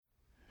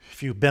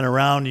If you've been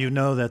around, you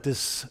know that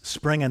this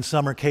spring and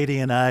summer, Katie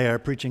and I are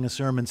preaching a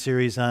sermon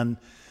series on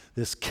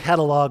this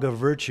catalog of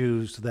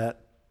virtues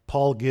that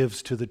Paul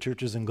gives to the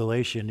churches in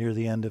Galatia near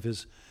the end of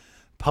his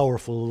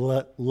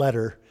powerful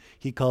letter.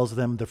 He calls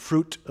them the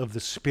fruit of the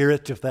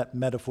Spirit. If that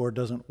metaphor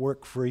doesn't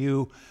work for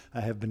you,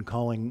 I have been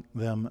calling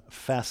them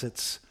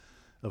facets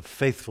of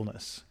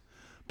faithfulness.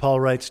 Paul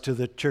writes to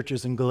the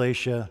churches in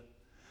Galatia,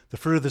 the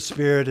fruit of the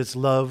Spirit is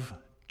love,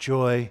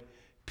 joy,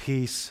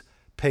 peace,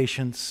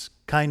 patience,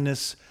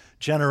 kindness,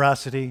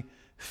 generosity,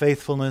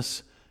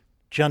 faithfulness,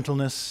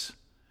 gentleness,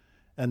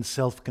 and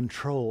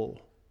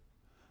self-control.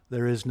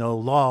 There is no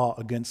law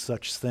against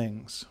such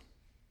things.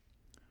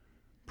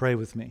 Pray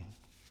with me.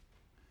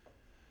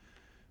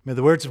 May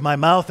the words of my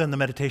mouth and the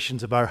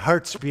meditations of our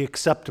hearts be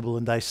acceptable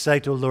in thy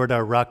sight, O Lord,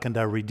 our rock and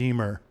our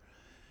redeemer.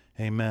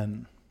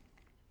 Amen.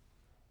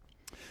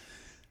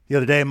 The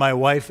other day, my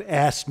wife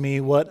asked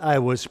me what I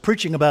was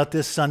preaching about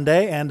this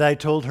Sunday, and I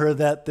told her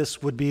that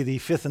this would be the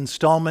 5th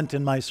installment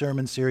in my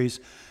sermon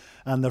series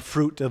on the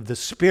fruit of the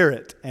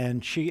Spirit.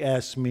 And she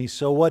asked me,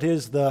 so what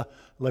is the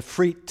le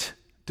fruit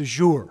du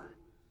jour?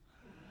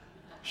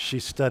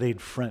 She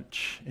studied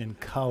French in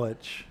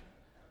college.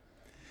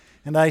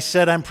 And I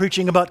said, I'm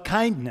preaching about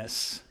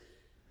kindness.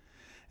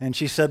 And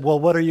she said, well,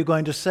 what are you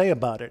going to say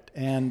about it?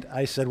 And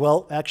I said,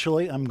 well,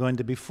 actually, I'm going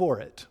to be for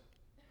it.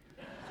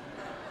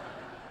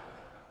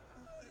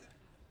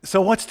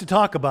 So what's to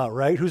talk about,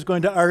 right? Who's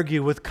going to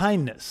argue with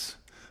kindness?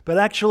 But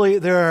actually,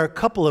 there are a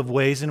couple of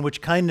ways in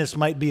which kindness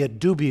might be a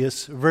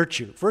dubious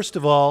virtue. First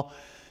of all,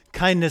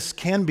 kindness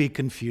can be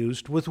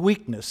confused with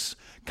weakness.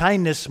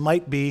 Kindness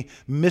might be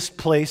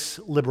misplaced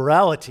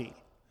liberality.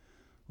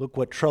 Look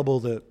what trouble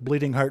the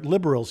bleeding heart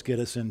liberals get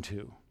us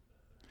into.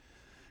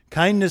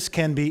 Kindness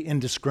can be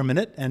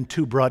indiscriminate and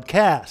too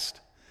broadcast.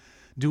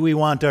 Do we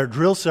want our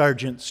drill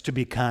sergeants to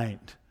be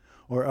kind?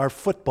 Or our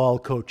football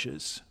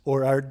coaches,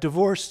 or our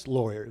divorce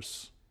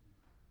lawyers?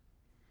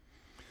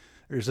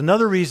 There's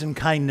another reason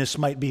kindness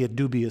might be a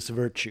dubious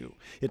virtue.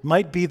 It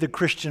might be the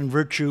Christian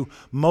virtue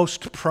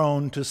most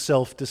prone to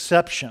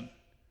self-deception.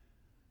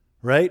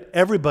 Right?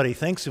 Everybody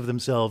thinks of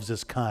themselves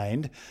as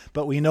kind,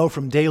 but we know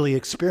from daily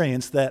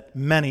experience that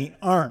many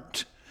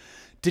aren't.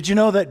 Did you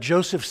know that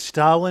Joseph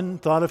Stalin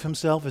thought of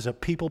himself as a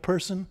people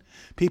person?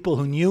 People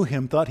who knew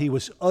him thought he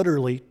was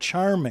utterly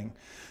charming.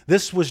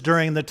 This was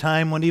during the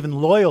time when even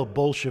loyal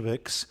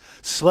Bolsheviks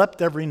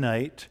slept every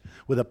night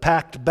with a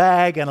packed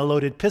bag and a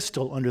loaded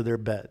pistol under their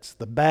beds.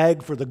 The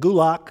bag for the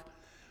gulag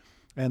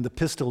and the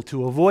pistol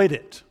to avoid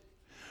it.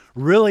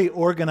 Really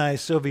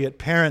organized Soviet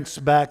parents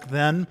back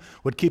then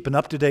would keep an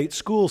up-to-date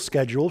school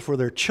schedule for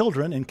their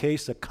children in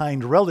case a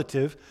kind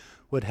relative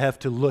would have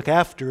to look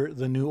after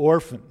the new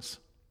orphans.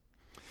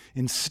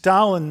 In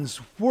Stalin's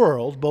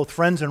world, both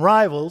friends and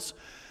rivals,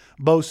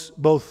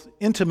 both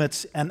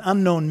intimates and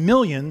unknown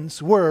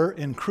millions were,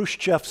 in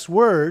Khrushchev's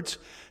words,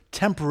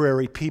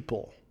 temporary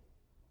people.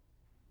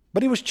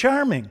 But he was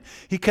charming.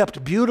 He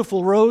kept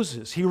beautiful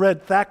roses. He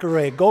read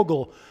Thackeray,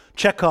 Gogol,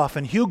 Chekhov,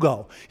 and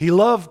Hugo. He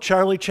loved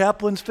Charlie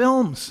Chaplin's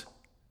films.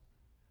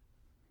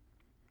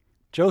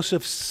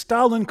 Joseph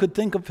Stalin could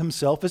think of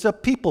himself as a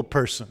people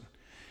person.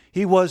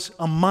 He was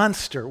a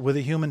monster with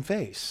a human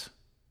face.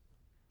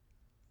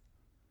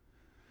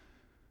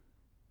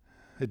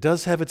 It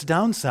does have its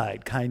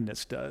downside,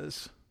 kindness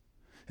does.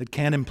 It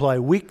can imply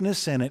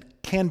weakness and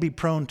it can be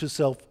prone to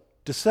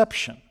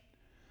self-deception.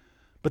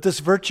 But this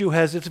virtue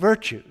has its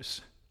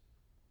virtues.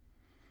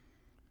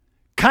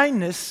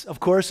 Kindness, of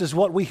course, is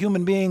what we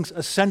human beings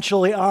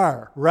essentially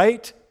are,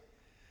 right?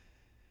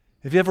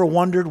 Have you ever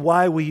wondered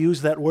why we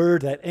use that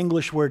word, that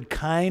English word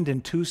kind,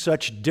 in two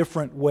such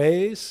different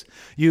ways?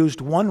 Used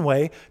one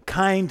way,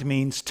 kind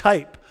means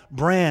type,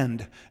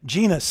 brand,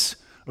 genus,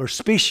 or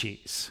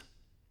species.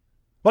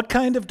 What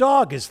kind of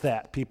dog is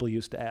that? People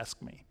used to ask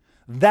me.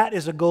 That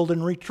is a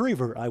golden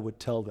retriever, I would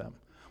tell them.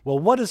 Well,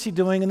 what is he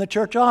doing in the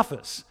church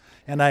office?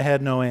 And I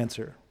had no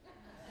answer.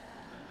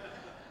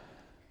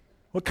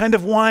 What kind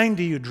of wine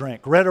do you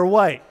drink, red or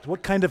white?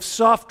 What kind of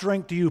soft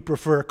drink do you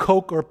prefer,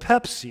 Coke or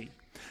Pepsi?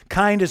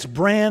 Kind is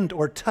brand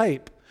or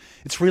type.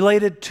 It's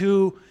related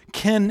to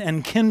kin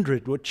and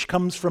kindred, which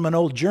comes from an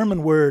old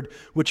German word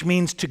which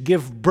means to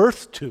give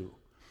birth to.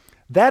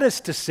 That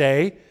is to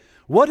say,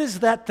 what is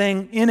that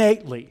thing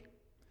innately,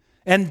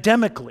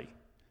 endemically,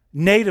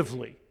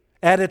 natively,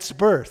 at its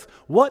birth?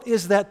 What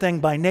is that thing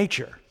by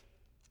nature?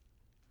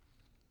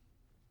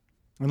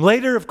 And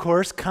later, of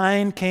course,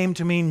 kind came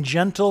to mean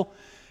gentle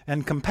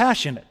and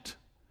compassionate.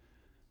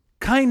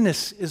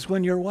 Kindness is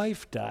when your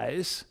wife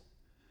dies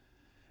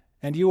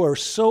and you are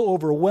so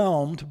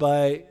overwhelmed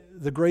by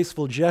the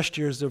graceful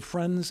gestures of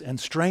friends and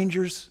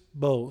strangers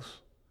both,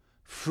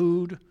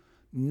 food,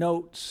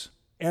 notes,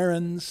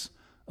 errands,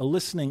 a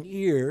listening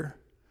ear,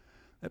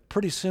 that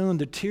pretty soon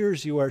the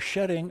tears you are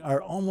shedding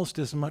are almost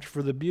as much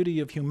for the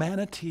beauty of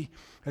humanity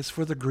as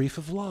for the grief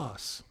of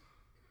loss.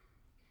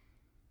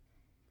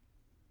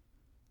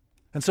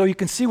 And so you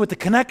can see what the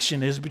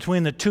connection is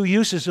between the two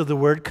uses of the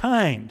word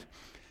kind.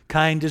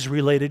 Kind is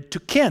related to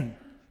kin,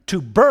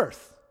 to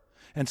birth.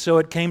 And so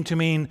it came to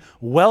mean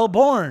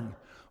well-born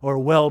or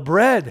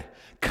well-bred.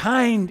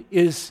 Kind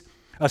is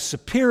a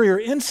superior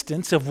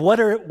instance of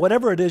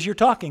whatever it is you're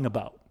talking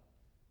about.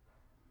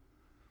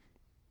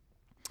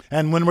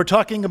 And when we're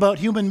talking about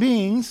human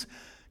beings,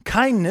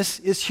 kindness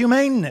is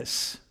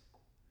humaneness.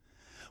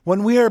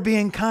 When we are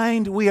being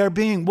kind, we are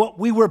being what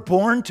we were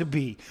born to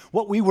be,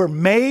 what we were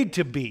made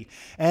to be.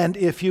 And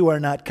if you are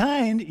not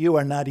kind, you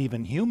are not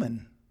even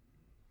human.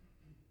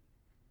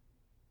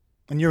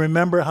 And you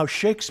remember how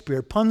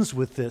Shakespeare puns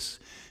with this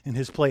in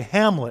his play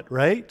Hamlet,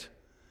 right?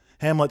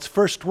 Hamlet's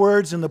first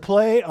words in the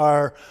play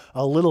are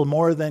a little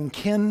more than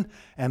kin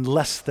and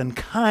less than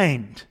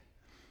kind.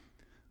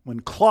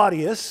 When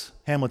Claudius,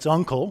 Hamlet's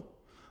uncle,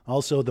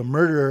 also the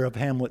murderer of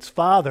Hamlet's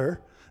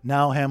father,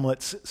 now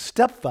Hamlet's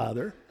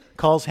stepfather,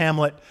 calls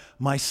Hamlet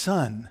my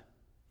son,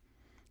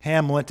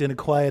 Hamlet, in a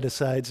quiet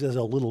aside, says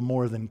a little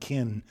more than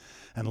kin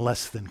and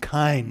less than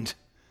kind.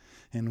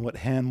 And what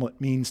Hamlet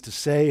means to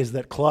say is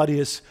that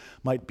Claudius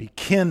might be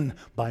kin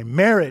by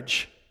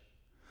marriage,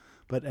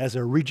 but as a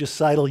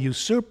regicidal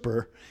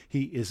usurper,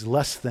 he is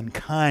less than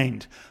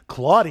kind.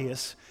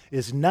 Claudius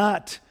is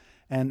not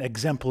an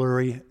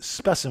exemplary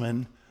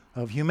specimen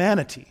of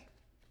humanity.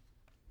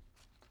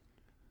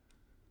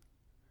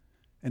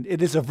 And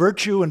it is a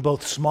virtue in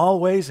both small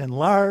ways and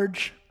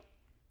large,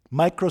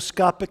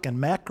 microscopic and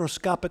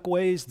macroscopic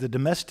ways, the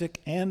domestic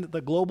and the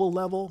global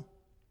level.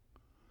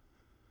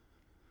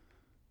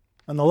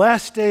 On the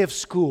last day of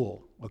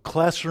school, a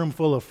classroom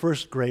full of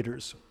first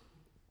graders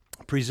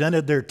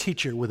presented their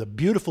teacher with a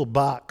beautiful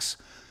box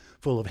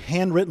full of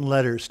handwritten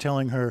letters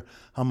telling her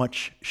how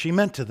much she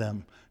meant to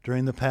them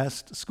during the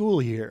past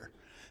school year.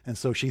 And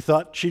so she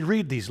thought she'd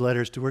read these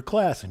letters to her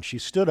class, and she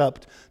stood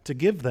up to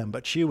give them,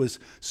 but she was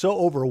so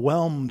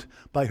overwhelmed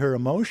by her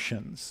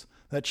emotions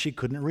that she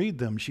couldn't read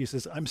them. She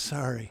says, "I'm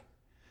sorry,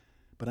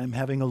 but I'm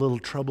having a little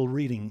trouble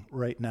reading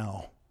right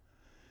now."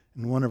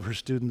 And one of her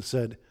students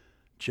said,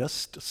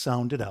 "Just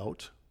sound it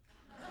out."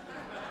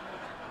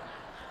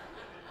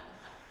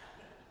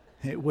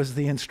 It was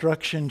the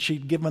instruction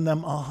she'd given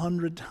them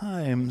 100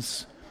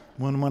 times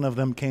when one of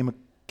them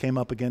came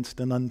up against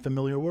an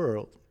unfamiliar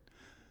word.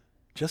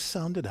 Just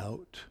sound it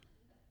out.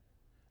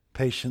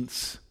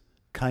 Patience,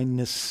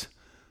 kindness,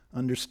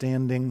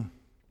 understanding.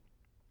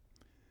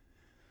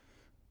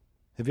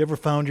 Have you ever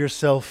found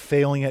yourself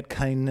failing at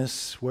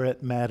kindness where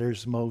it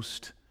matters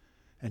most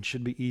and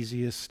should be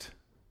easiest?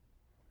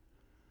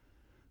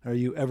 Are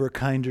you ever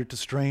kinder to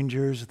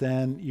strangers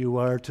than you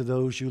are to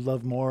those you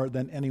love more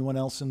than anyone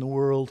else in the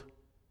world?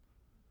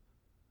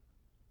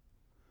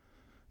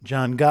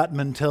 John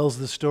Gottman tells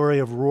the story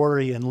of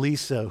Rory and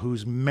Lisa,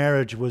 whose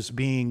marriage was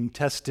being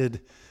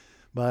tested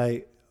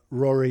by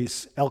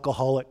Rory's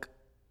workaholic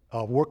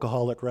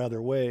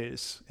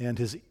ways and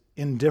his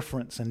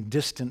indifference and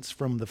distance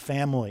from the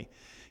family.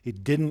 He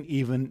didn't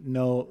even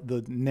know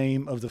the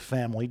name of the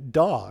family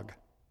dog.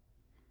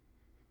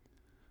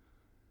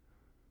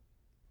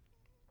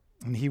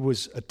 And he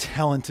was a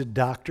talented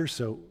doctor,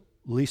 so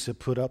Lisa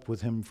put up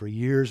with him for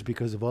years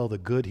because of all the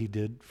good he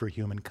did for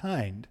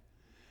humankind.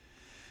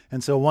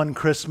 And so one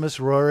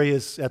Christmas, Rory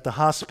is at the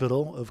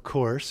hospital, of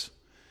course,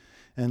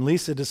 and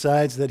Lisa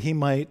decides that he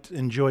might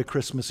enjoy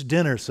Christmas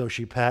dinner, so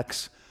she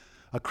packs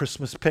a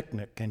Christmas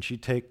picnic, and she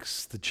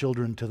takes the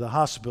children to the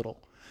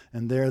hospital.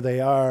 And there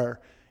they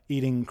are,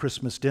 eating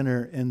Christmas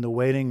dinner in the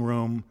waiting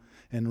room,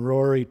 and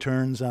Rory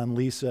turns on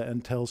Lisa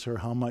and tells her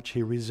how much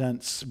he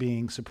resents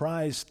being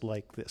surprised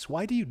like this.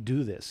 "Why do you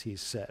do this?" he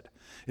said.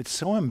 "It's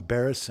so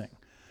embarrassing.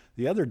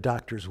 The other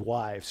doctors'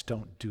 wives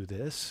don't do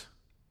this."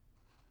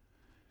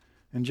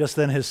 And just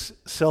then his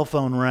cell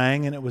phone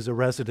rang, and it was a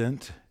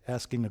resident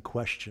asking a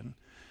question.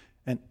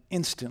 And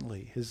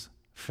instantly his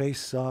face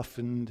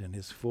softened and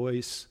his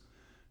voice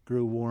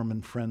grew warm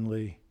and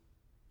friendly.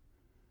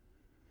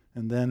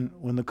 And then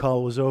when the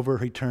call was over,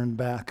 he turned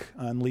back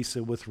on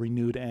Lisa with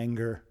renewed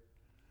anger,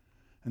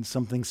 and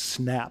something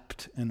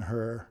snapped in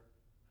her.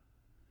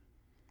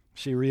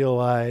 She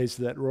realized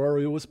that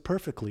Rory was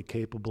perfectly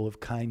capable of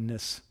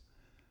kindness,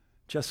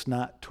 just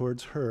not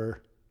towards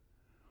her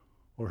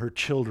or her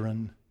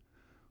children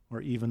or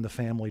even the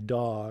family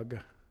dog.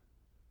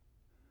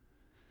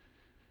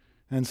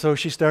 And so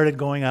she started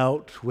going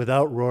out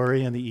without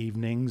Rory in the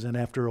evenings, and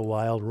after a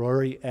while,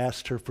 Rory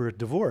asked her for a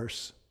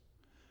divorce,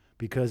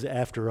 because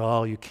after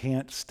all, you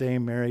can't stay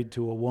married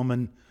to a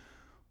woman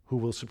who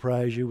will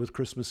surprise you with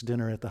Christmas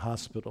dinner at the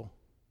hospital.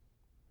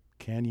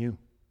 Can you?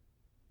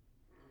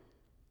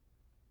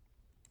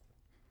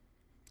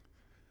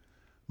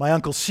 My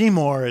Uncle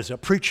Seymour is a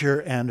preacher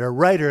and a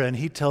writer, and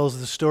he tells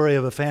the story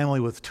of a family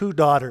with 2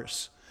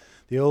 daughters.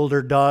 The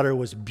older daughter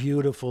was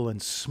beautiful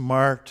and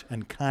smart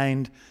and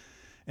kind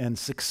and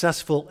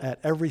successful at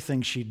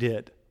everything she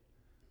did.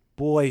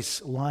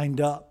 Boys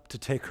lined up to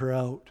take her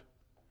out.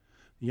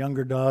 The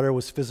younger daughter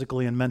was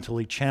physically and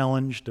mentally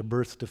challenged, a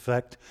birth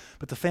defect,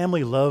 but the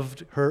family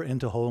loved her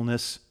into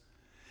wholeness.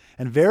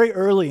 And very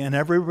early in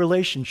every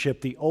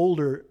relationship, the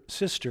older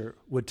sister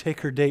would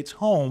take her dates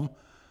home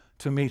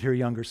to meet her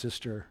younger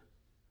sister.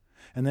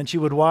 And then she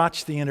would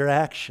watch the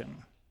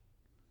interaction.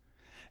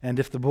 And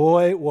if the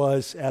boy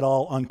was at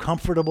all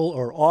uncomfortable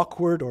or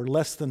awkward or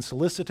less than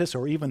solicitous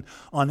or even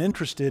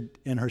uninterested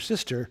in her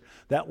sister,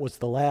 that was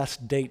the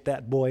last date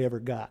that boy ever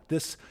got.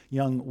 This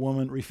young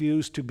woman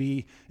refused to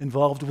be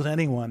involved with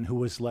anyone who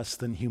was less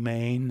than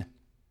humane.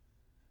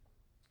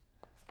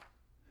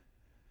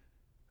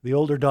 The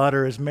older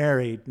daughter is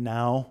married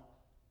now.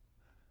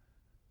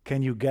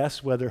 Can you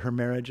guess whether her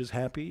marriage is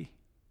happy?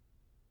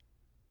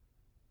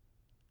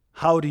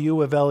 How do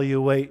you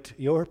evaluate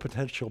your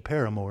potential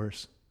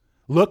paramours?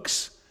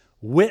 Looks,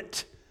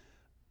 wit,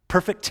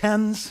 perfect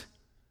tens,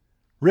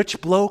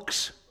 rich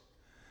blokes,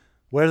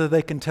 whether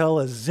they can tell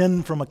a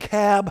Zin from a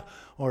cab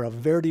or a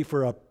Verdi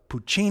for a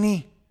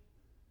Puccini.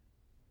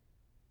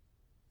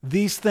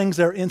 These things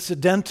are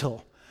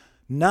incidental,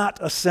 not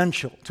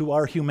essential to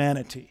our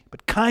humanity.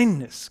 But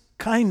kindness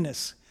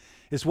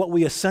is what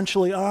we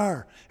essentially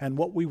are and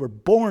what we were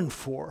born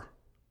for.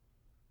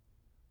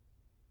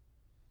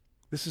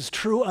 This is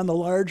true on the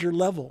larger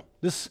level.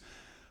 This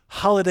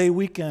holiday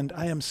weekend,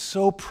 I am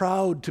so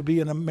proud to be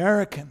an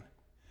American,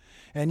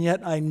 and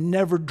yet I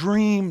never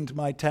dreamed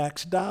my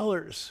tax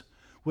dollars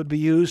would be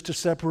used to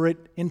separate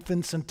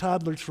infants and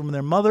toddlers from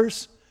their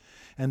mothers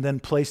and then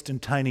placed in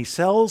tiny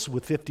cells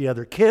with 50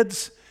 other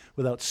kids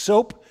without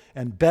soap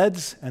and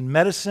beds and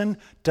medicine,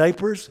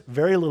 diapers,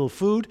 very little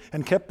food,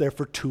 and kept there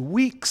for 2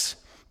 weeks.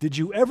 Did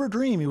you ever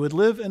dream you would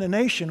live in a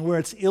nation where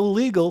it's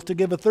illegal to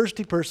give a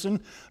thirsty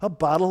person a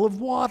bottle of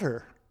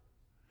water?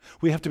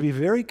 We have to be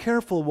very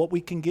careful what we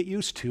can get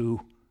used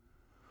to,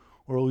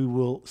 or we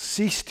will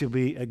cease to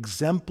be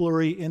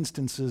exemplary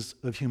instances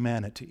of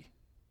humanity.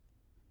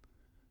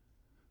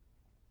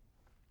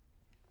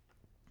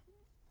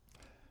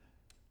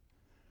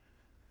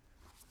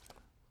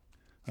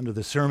 Under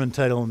the sermon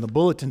title in the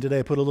bulletin today,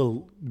 I put a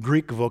little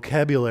Greek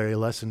vocabulary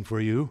lesson for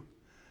you.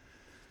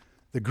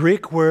 The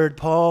Greek word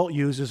Paul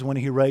uses when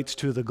he writes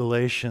to the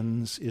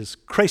Galatians is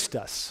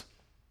Christos.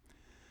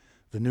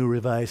 The New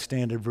Revised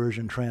Standard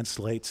Version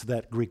translates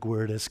that Greek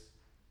word as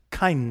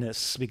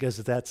kindness, because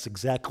that's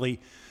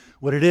exactly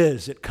what it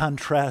is. It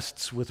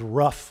contrasts with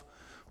rough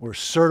or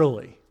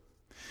surly.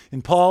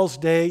 In Paul's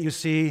day, you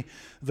see,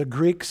 the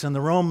Greeks and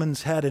the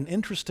Romans had an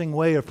interesting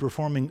way of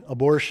performing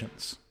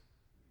abortions.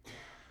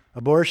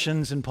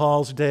 Abortions in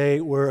Paul's day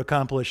were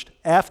accomplished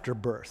after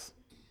birth.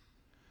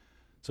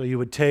 So you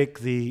would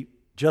take the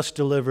just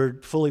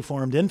delivered, fully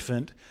formed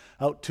infant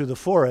out to the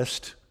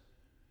forest,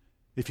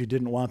 if you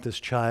didn't want this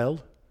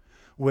child,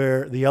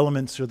 where the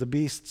elements or the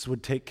beasts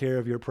would take care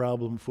of your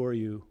problem for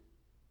you.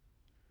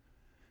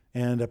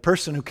 And a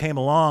person who came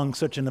along,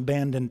 such an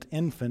abandoned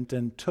infant,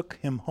 and took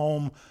him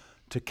home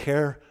to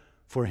care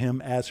for him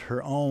as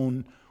her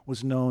own,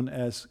 was known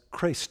as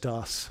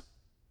Christos,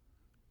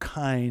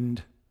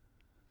 kind.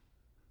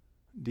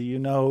 Do you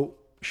know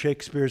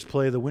Shakespeare's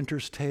play, The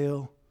Winter's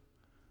Tale?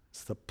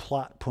 It's the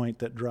plot point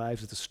that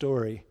drives the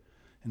story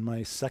in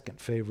my second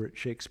favorite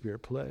Shakespeare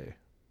play.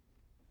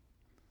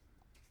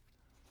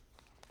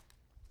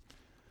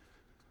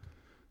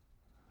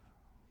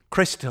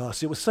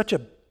 Christos, it was such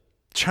a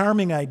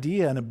charming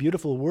idea and a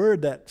beautiful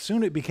word that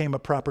soon it became a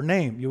proper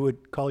name. You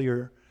would call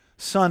your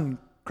son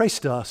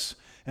Christos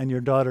and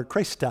your daughter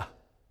Christa.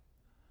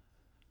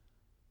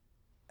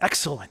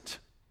 Excellent.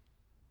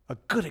 A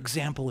good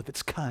example of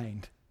its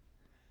kind.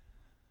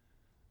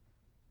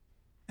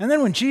 And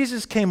then when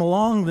Jesus came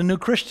along, the new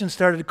Christians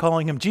started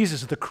calling him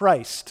Jesus the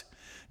Christ,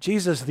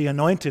 Jesus the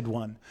Anointed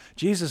One,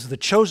 Jesus the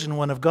Chosen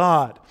One of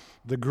God.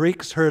 The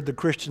Greeks heard the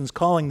Christians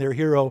calling their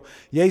hero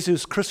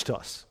Jesus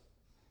Christos,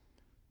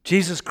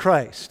 Jesus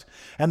Christ,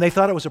 and they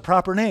thought it was a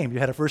proper name. You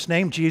had a first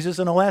name, Jesus,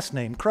 and a last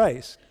name,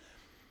 Christ.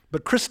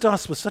 But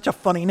Christos was such a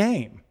funny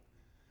name.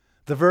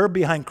 The verb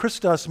behind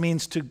Christos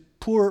means to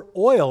pour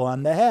oil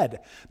on the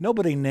head.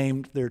 Nobody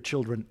named their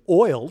children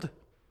oiled.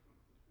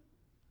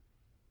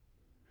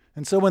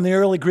 And so when the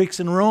early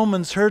Greeks and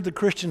Romans heard the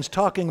Christians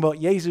talking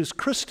about Jesus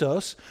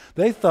Christos,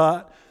 they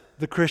thought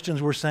the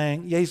Christians were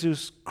saying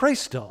Jesus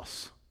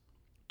Christos,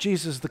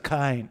 Jesus the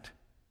kind.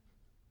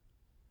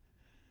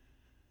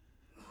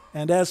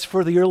 And as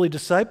for the early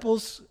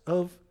disciples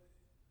of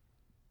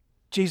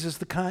Jesus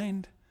the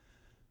kind,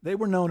 they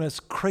were known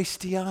as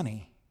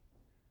Christiani,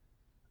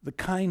 the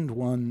kind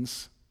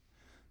ones.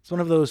 It's one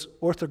of those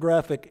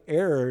orthographic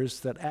errors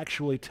that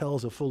actually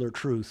tells a fuller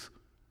truth.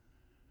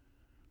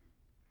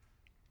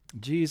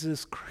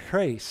 Jesus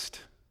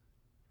Christ,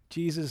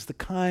 Jesus the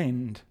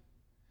kind.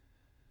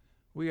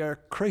 We are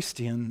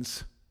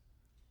Christians,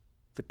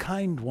 the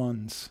kind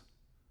ones.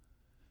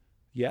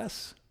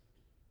 Yes?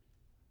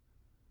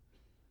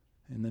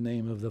 In the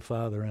name of the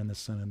Father, and the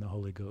Son, and the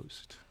Holy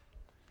Ghost.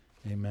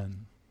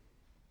 Amen.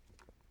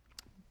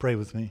 Pray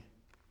with me.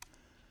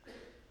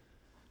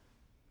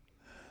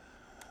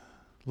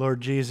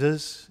 Lord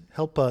Jesus,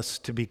 help us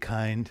to be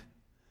kind,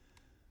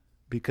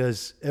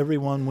 because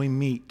everyone we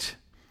meet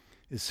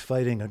is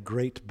fighting a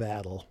great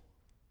battle.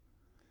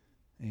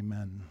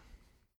 Amen.